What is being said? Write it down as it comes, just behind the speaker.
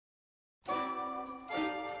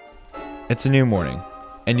It's a new morning,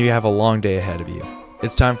 and you have a long day ahead of you.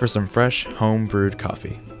 It's time for some fresh, home-brewed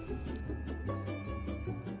coffee.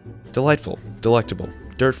 Delightful, delectable,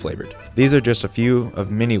 dirt-flavored. These are just a few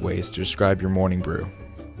of many ways to describe your morning brew.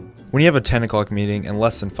 When you have a 10 o'clock meeting and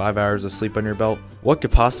less than 5 hours of sleep on your belt, what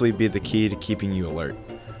could possibly be the key to keeping you alert?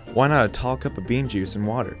 Why not a tall cup of bean juice and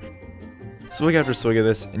water? Swig after swig of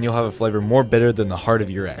this, and you'll have a flavor more bitter than the heart of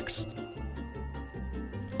your ex.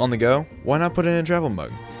 On the go, why not put it in a travel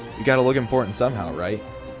mug? You gotta look important somehow, right?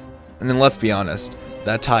 And then let's be honest,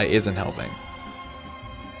 that tie isn't helping.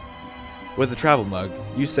 With a travel mug,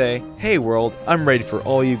 you say, "Hey world, I'm ready for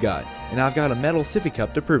all you got, and I've got a metal sippy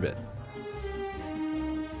cup to prove it."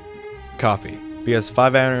 Coffee, because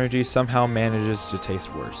 5-hour energy somehow manages to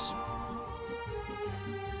taste worse.